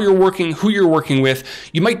how you're working, who you're working with,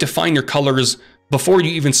 you might define your colors before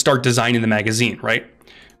you even start designing the magazine, right?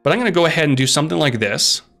 But I'm gonna go ahead and do something like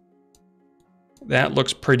this. That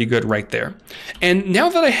looks pretty good right there. And now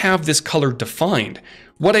that I have this color defined,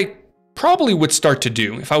 what I probably would start to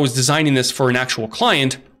do if I was designing this for an actual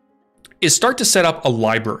client is start to set up a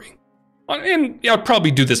library. And I'll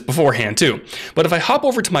probably do this beforehand too. But if I hop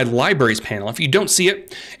over to my libraries panel, if you don't see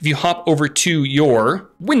it, if you hop over to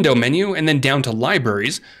your window menu and then down to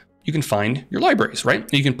libraries, you can find your libraries, right?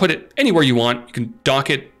 You can put it anywhere you want. You can dock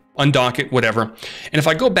it, undock it, whatever. And if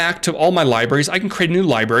I go back to all my libraries, I can create a new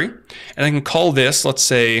library and I can call this, let's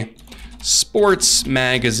say, Sports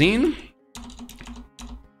Magazine.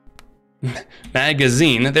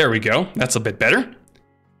 Magazine, there we go. That's a bit better.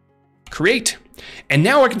 Create. And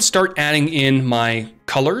now I can start adding in my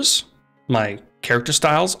colors, my character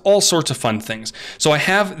styles, all sorts of fun things. So I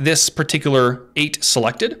have this particular 8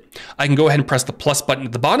 selected. I can go ahead and press the plus button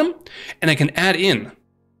at the bottom, and I can add in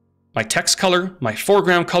my text color, my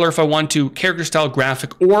foreground color if I want to, character style,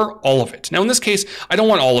 graphic, or all of it. Now in this case, I don't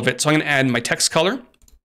want all of it, so I'm gonna add my text color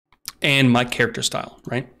and my character style,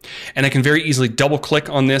 right? And I can very easily double click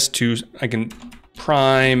on this I can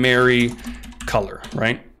primary color,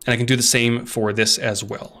 right? And I can do the same for this as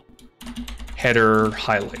well. Header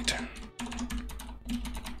highlight.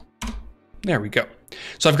 There we go.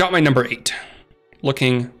 So I've got my number 8,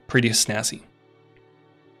 looking pretty snazzy.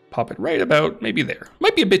 Pop it right about maybe there.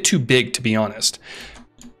 Might be a bit too big, to be honest.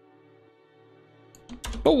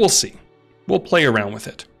 But we'll see. We'll play around with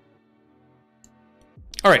it.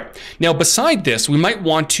 All right, now beside this, we might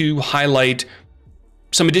want to highlight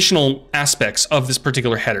some additional aspects of this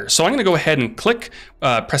particular header. So I'm gonna go ahead and click,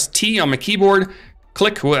 press T on my keyboard,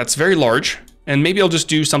 click, well, that's very large. And maybe I'll just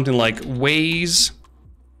do something like ways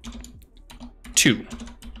to.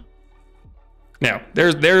 Now,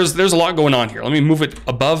 there's a lot going on here. Let me move it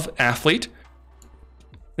above athlete.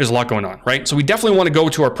 There's a lot going on, right? So we definitely want to go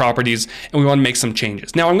to our properties and we want to make some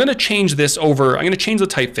changes. Now I'm going to change this over, I'm going to change the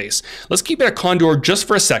typeface. Let's keep it at Condor just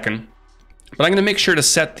for a second, but I'm going to make sure to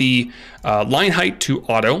set the line height to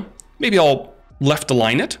auto. Maybe I'll left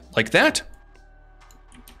align it like that.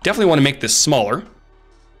 Definitely want to make this smaller.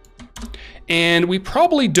 And we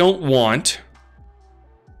probably don't want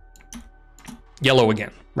yellow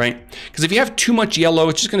again, right? Because if you have too much yellow,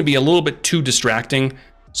 it's just going to be a little bit too distracting.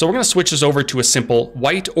 So we're going to switch this over to a simple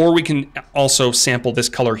white, or we can also sample this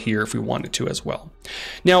color here if we wanted to as well.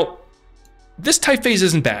 Now, this typeface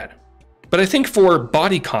isn't bad, but I think for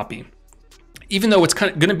body copy, even though it's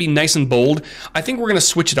kind of going to be nice and bold, I think we're going to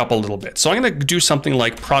switch it up a little bit. So I'm going to do something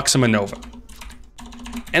like Proxima Nova.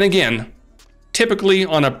 And again, typically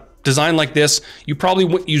on a design like this, you probably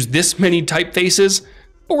wouldn't use this many typefaces,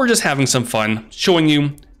 but we're just having some fun showing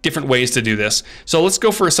you different ways to do this. So let's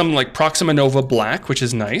go for something like Proxima Nova Black, which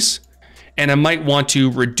is nice. And I might want to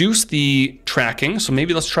reduce the tracking. So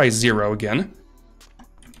maybe let's try 0 again.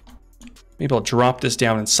 Maybe I'll drop this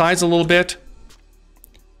down in size a little bit.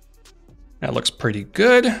 That looks pretty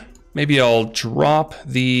good. Maybe I'll drop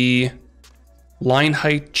the line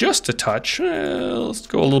height just a touch. Let's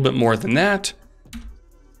go a little bit more than that.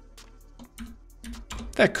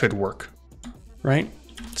 That could work, right?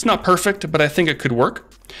 It's not perfect, but I think it could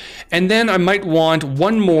work. And then I might want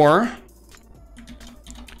one more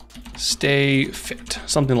stay fit,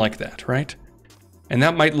 something like that, right? And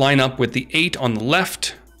that might line up with the 8 on the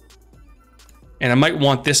left. And I might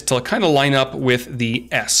want this to kind of line up with the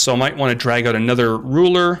S. So I might want to drag out another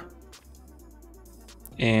ruler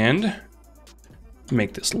and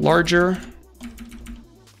make this larger,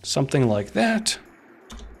 something like that.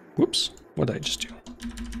 Whoops, what did I just do?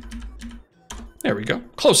 There we go,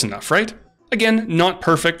 close enough, right? Again, not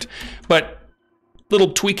perfect, but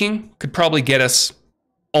little tweaking could probably get us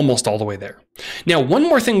almost all the way there. Now, one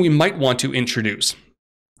more thing we might want to introduce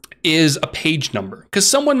is a page number, because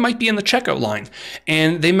someone might be in the checkout line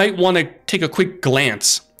and they might want to take a quick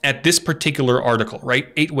glance at this particular article,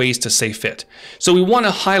 right? 8 ways to say fit. So we want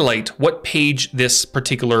to highlight what page this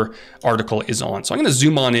particular article is on. So I'm going to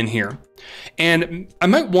zoom on in here. And I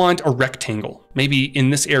might want a rectangle, maybe in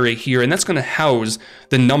this area here, and that's going to house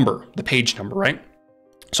the number, the page number, right?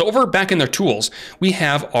 So over back in their tools, we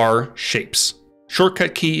have our shapes.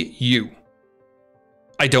 Shortcut key U.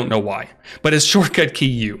 I don't know why, but it's shortcut key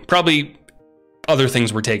U. Probably other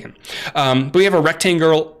things were taken. But we have a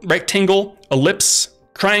rectangle, ellipse,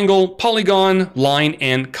 triangle, polygon, line,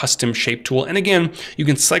 and custom shape tool. And again, you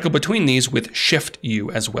can cycle between these with Shift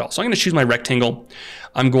U as well. So I'm going to choose my rectangle.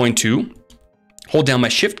 I'm going to hold down my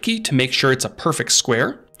Shift key to make sure it's a perfect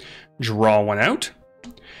square. Draw one out.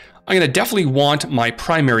 I'm going to definitely want my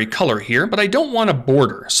primary color here, but I don't want a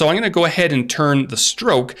border. So I'm going to go ahead and turn the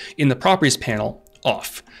stroke in the properties panel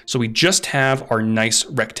off. So we just have our nice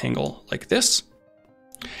rectangle like this.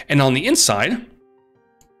 And on the inside,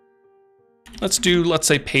 let's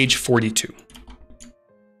say page 42.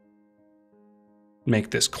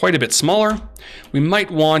 Make this quite a bit smaller. We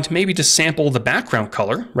might want maybe to sample the background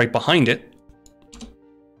color right behind it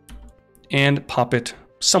and pop it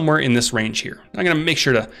somewhere in this range here. I'm gonna make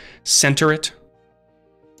sure to center it.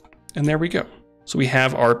 And there we go. So we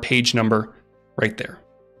have our page number right there.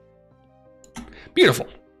 Beautiful.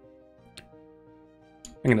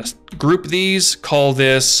 I'm gonna group these, call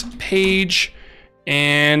this page,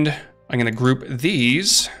 and I'm gonna group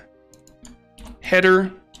these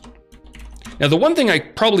header. Now, the one thing I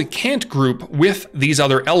probably can't group with these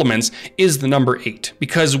other elements is the number 8,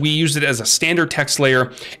 because we used it as a standard text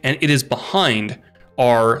layer and it is behind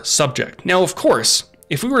our subject. Now, of course,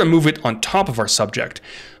 if we were to move it on top of our subject,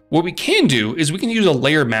 what we can do is we can use a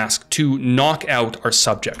layer mask to knock out our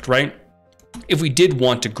subject, right? If we did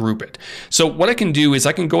want to group it. So what I can do is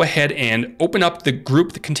I can go ahead and open up the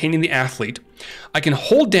group containing the athlete. I can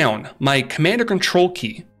hold down my Command or Control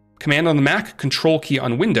key, Command on the Mac, Control key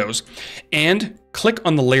on Windows, and click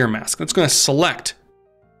on the layer mask. That's going to select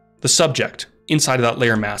the subject inside of that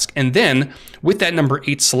layer mask. And then with that number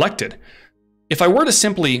 8 selected, if I were to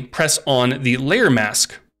simply press on the layer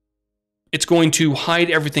mask, it's going to hide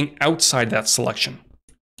everything outside that selection,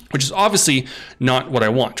 which is obviously not what I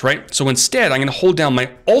want, right? So instead, I'm going to hold down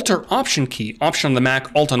my Alt or Option key, Option on the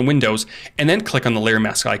Mac, Alt on Windows, and then click on the layer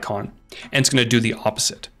mask icon, and it's going to do the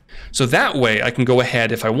opposite. So that way I can go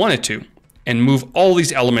ahead, if I wanted to, and move all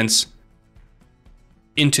these elements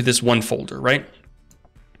into this one folder, right?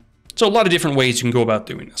 So a lot of different ways you can go about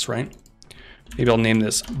doing this, right? Maybe I'll name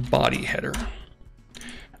this body header.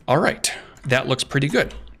 All right, that looks pretty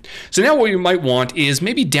good. So now what we might want is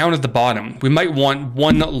maybe down at the bottom, we might want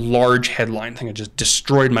one large headline. I think I just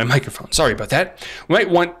destroyed my microphone. Sorry about that. We might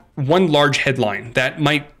want one large headline that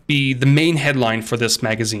might be the main headline for this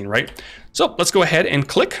magazine, right? So let's go ahead and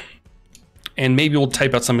click, and maybe we'll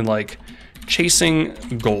type out something like chasing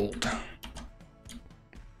gold.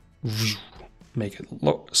 Make it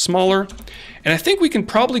smaller. And I think we can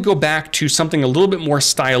probably go back to something a little bit more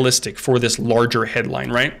stylistic for this larger headline,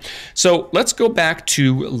 right? So let's go back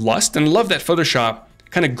to Lust, and I love that Photoshop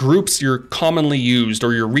kind of groups your commonly used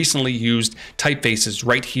or your recently used typefaces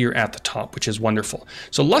right here at the top, which is wonderful.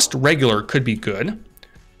 So Lust regular could be good.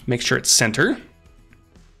 Make sure it's center.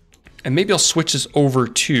 And maybe I'll switch this over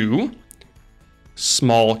to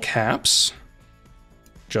small caps,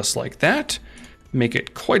 just like that. Make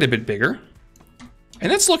it quite a bit bigger.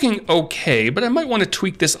 And that's looking okay, but I might want to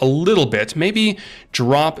tweak this a little bit. Maybe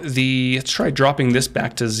let's try dropping this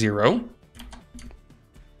back to 0.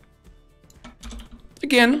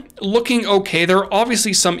 Again, looking okay. There are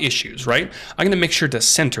obviously some issues, right? I'm going to make sure to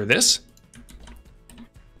center this.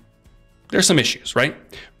 There's some issues, right?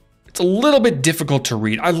 It's a little bit difficult to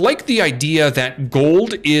read. I like the idea that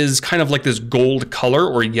gold is kind of like this gold color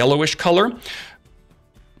or yellowish color.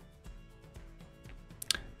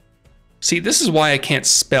 See, this is why I can't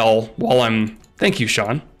spell while I'm, thank you,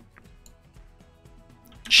 Sean.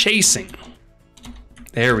 Chasing.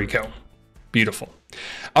 There we go. Beautiful.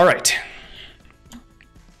 All right.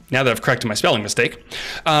 Now that I've corrected my spelling mistake,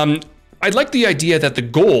 I'd like the idea that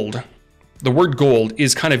the word gold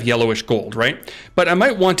is kind of yellowish gold, right? But I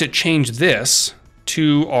might want to change this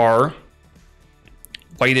to our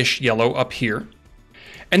whitish yellow up here.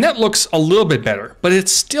 And that looks a little bit better, but it's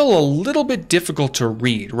still a little bit difficult to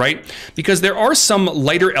read, right? Because there are some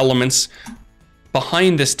lighter elements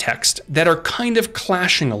behind this text that are kind of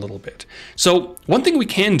clashing a little bit. So one thing we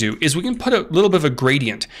can do is we can put a little bit of a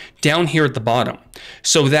gradient down here at the bottom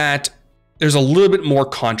so that there's a little bit more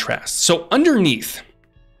contrast. So underneath,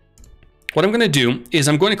 what I'm going to do is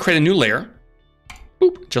I'm going to create a new layer,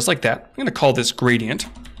 boop, just like that. I'm going to call this gradient.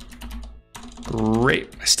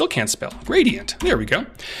 Great. I still can't spell. Gradient. There we go.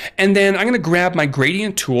 And then I'm going to grab my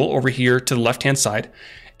gradient tool over here to the left-hand side.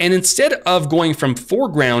 And instead of going from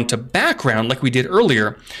foreground to background like we did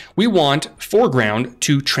earlier, we want foreground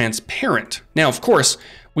to transparent. Now, of course,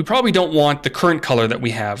 we probably don't want the current color that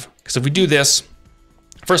we have, because if we do this,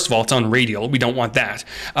 first of all, it's on radial. We don't want that.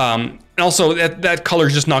 And also, that color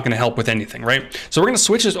is just not going to help with anything, right? So we're going to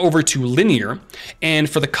switch this over to linear. And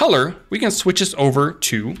for the color, we can switch this over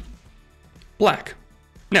to black.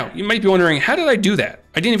 Now, you might be wondering, how did I do that?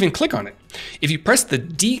 I didn't even click on it. If you press the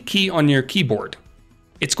D key on your keyboard,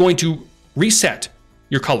 it's going to reset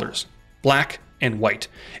your colors, black and white.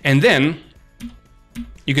 And then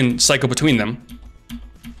you can cycle between them.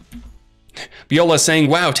 Viola's saying,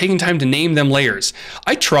 wow, taking time to name them layers.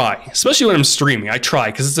 I try, especially when I'm streaming. I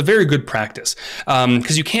try, because it's a very good practice.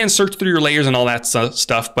 Because you can search through your layers and all that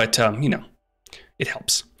stuff, but you know, it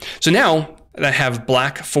helps. So now, that have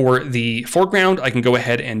black for the foreground, I can go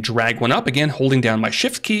ahead and drag one up again, holding down my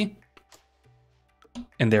Shift key.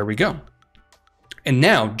 And there we go. And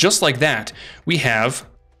now, just like that, we have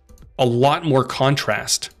a lot more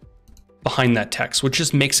contrast behind that text, which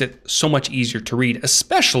just makes it so much easier to read,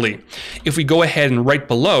 especially if we go ahead and right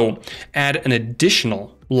below add an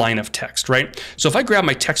additional line of text, right? So if I grab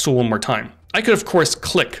my text tool one more time, I could of course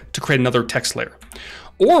click to create another text layer.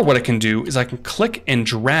 Or what I can do is I can click and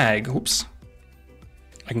drag,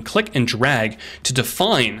 I can click and drag to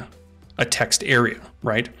define a text area,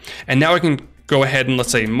 right? And now I can go ahead and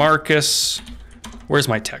let's say Marcus, where's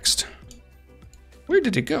my text? Where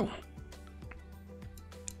did it go?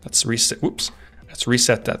 Let's reset, let's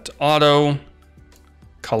reset that to auto.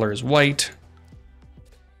 Color is white.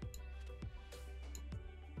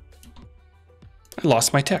 I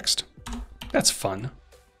lost my text. That's fun.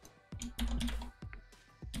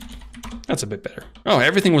 That's a bit better. Oh,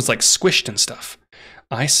 everything was like squished and stuff.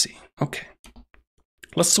 I see, okay.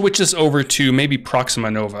 Let's switch this over to maybe Proxima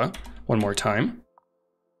Nova one more time.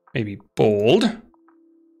 Maybe bold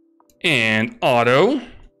and auto.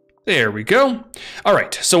 There we go. All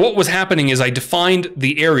right, so what was happening is I defined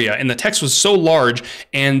the area and the text was so large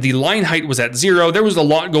and the line height was at 0. There was a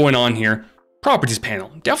lot going on here. Properties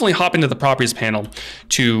panel, definitely hop into the properties panel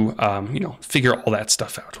to figure all that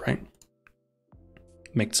stuff out, right?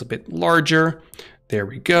 Make this a bit larger. There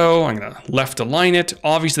we go. I'm gonna left align it.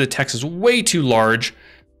 Obviously the text is way too large.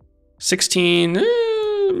 16,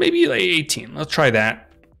 maybe like 18. Let's try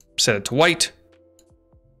that. Set it to white.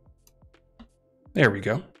 There we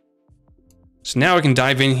go. So now I can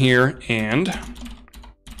dive in here and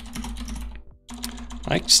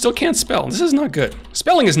I still can't spell. This is not good.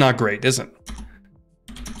 Spelling is not great, is it?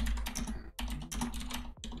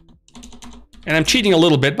 And I'm cheating a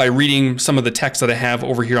little bit by reading some of the text that I have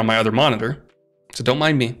over here on my other monitor. So don't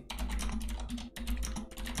mind me.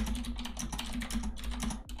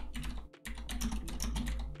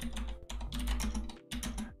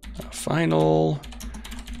 Final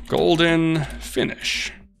golden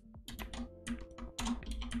finish.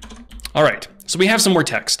 All right, so we have some more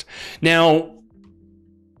text. Now,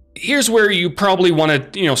 here's where you probably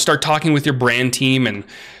want to, start talking with your brand team and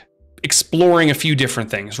exploring a few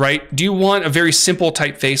different things, right? Do you want a very simple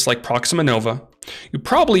typeface like Proxima Nova? You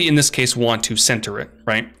probably, in this case, want to center it,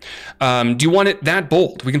 right? Do you want it that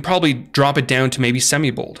bold? We can probably drop it down to maybe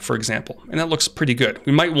semi-bold, for example, and that looks pretty good.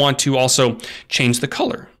 We might want to also change the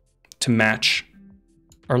color to match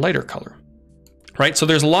our lighter color. Right, so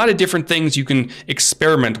there's a lot of different things you can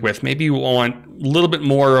experiment with. Maybe you want a little bit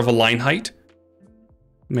more of a line height.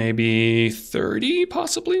 Maybe 30,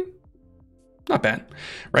 possibly. Not bad,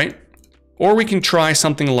 right? Or we can try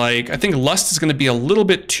something like, I think Lust is gonna be a little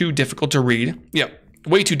bit too difficult to read. Yeah,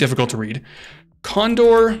 way too difficult to read.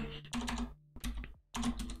 Condor.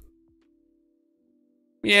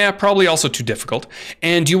 Yeah, probably also too difficult.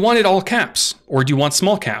 And do you want it all caps? Or do you want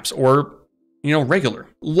small caps? Or regular.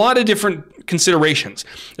 A lot of different considerations,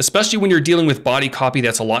 especially when you're dealing with body copy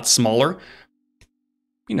that's a lot smaller.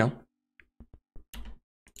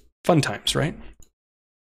 Fun times, right?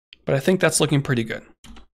 But I think that's looking pretty good.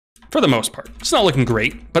 For the most part. It's not looking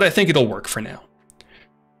great, but I think it'll work for now.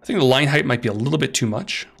 I think the line height might be a little bit too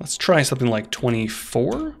much. Let's try something like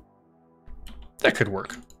 24. That could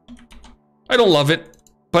work. I don't love it,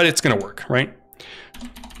 but it's gonna work, right?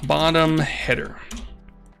 Bottom header.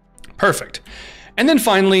 Perfect. And then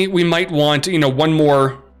finally, we might want, one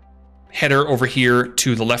more header over here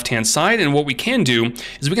to the left-hand side. And what we can do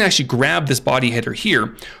is we can actually grab this body header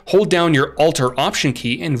here, hold down your Alt or Option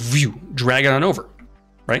key and drag it on over,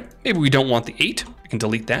 right? Maybe we don't want the 8, we can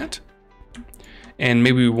delete that. And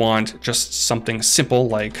maybe we want just something simple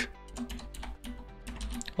like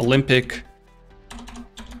Olympic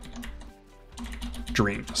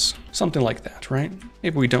Dreams, something like that, right?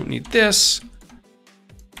 Maybe we don't need this.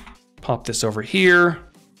 Pop this over here.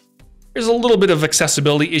 There's a little bit of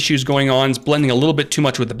accessibility issues going on. It's blending a little bit too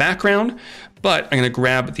much with the background, but I'm gonna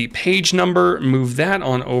grab the page number, move that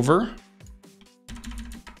on over.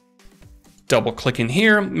 Double click in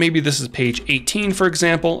here. Maybe this is page 18, for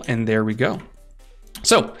example, and there we go.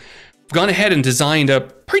 So I've gone ahead and designed a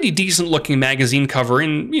pretty decent looking magazine cover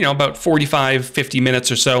in, about 45, 50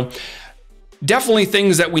 minutes or so. Definitely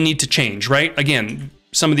things that we need to change, right? Again,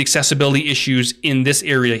 some of the accessibility issues in this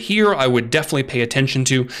area here, I would definitely pay attention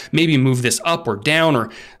to. Maybe move this up or down or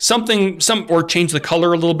something, or change the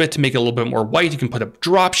color a little bit to make it a little bit more white. You can put a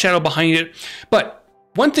drop shadow behind it. But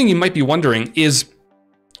one thing you might be wondering is,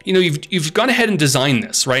 you've gone ahead and designed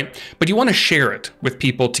this, right? But you want to share it with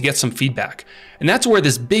people to get some feedback. And that's where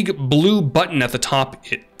this big blue button at the top,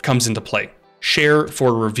 it comes into play. share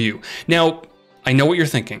for review. Now, I know what you're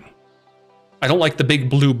thinking. I don't like the big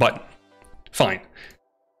blue button. Fine.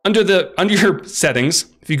 Under your settings,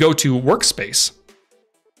 if you go to Workspace,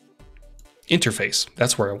 Interface,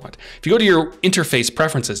 that's where I want. If you go to your interface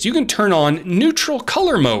preferences, you can turn on neutral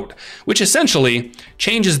color mode, which essentially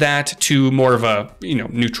changes that to more of a,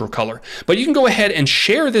 neutral color. But you can go ahead and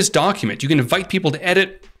share this document. You can invite people to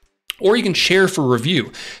edit, or you can share for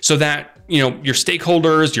review so that, your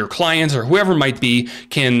stakeholders, your clients, or whoever might be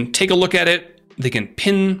can take a look at it. They can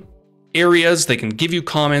pin areas, they can give you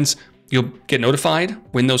comments. You'll get notified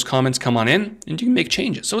when those comments come on in, and you can make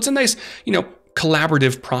changes. So it's a nice,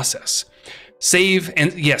 collaborative process. Save,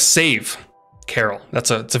 and yes, save, Carol.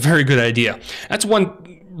 It's a very good idea. That's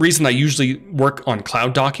one reason I usually work on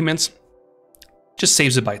cloud documents. Just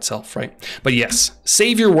saves it by itself, right? But yes,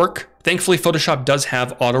 save your work. Thankfully, Photoshop does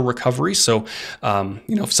have auto recovery. So,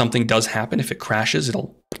 if something does happen, if it crashes,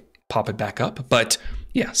 it'll pop it back up. But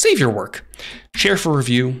yeah, save your work, share for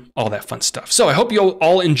review, all that fun stuff. So I hope you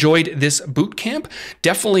all enjoyed this boot camp.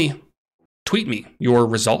 Definitely tweet me your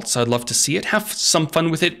results. I'd love to see it. Have some fun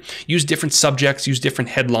with it. Use different subjects, use different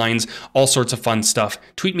headlines, all sorts of fun stuff.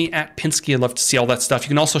 Tweet me at Pinsky. I'd love to see all that stuff. You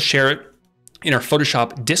can also share it in our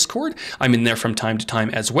Photoshop Discord. I'm in there from time to time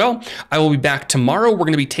as well. I will be back tomorrow. We're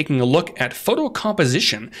going to be taking a look at photo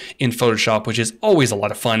composition in Photoshop, which is always a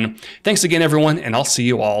lot of fun. Thanks again, everyone, and I'll see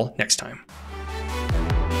you all next time.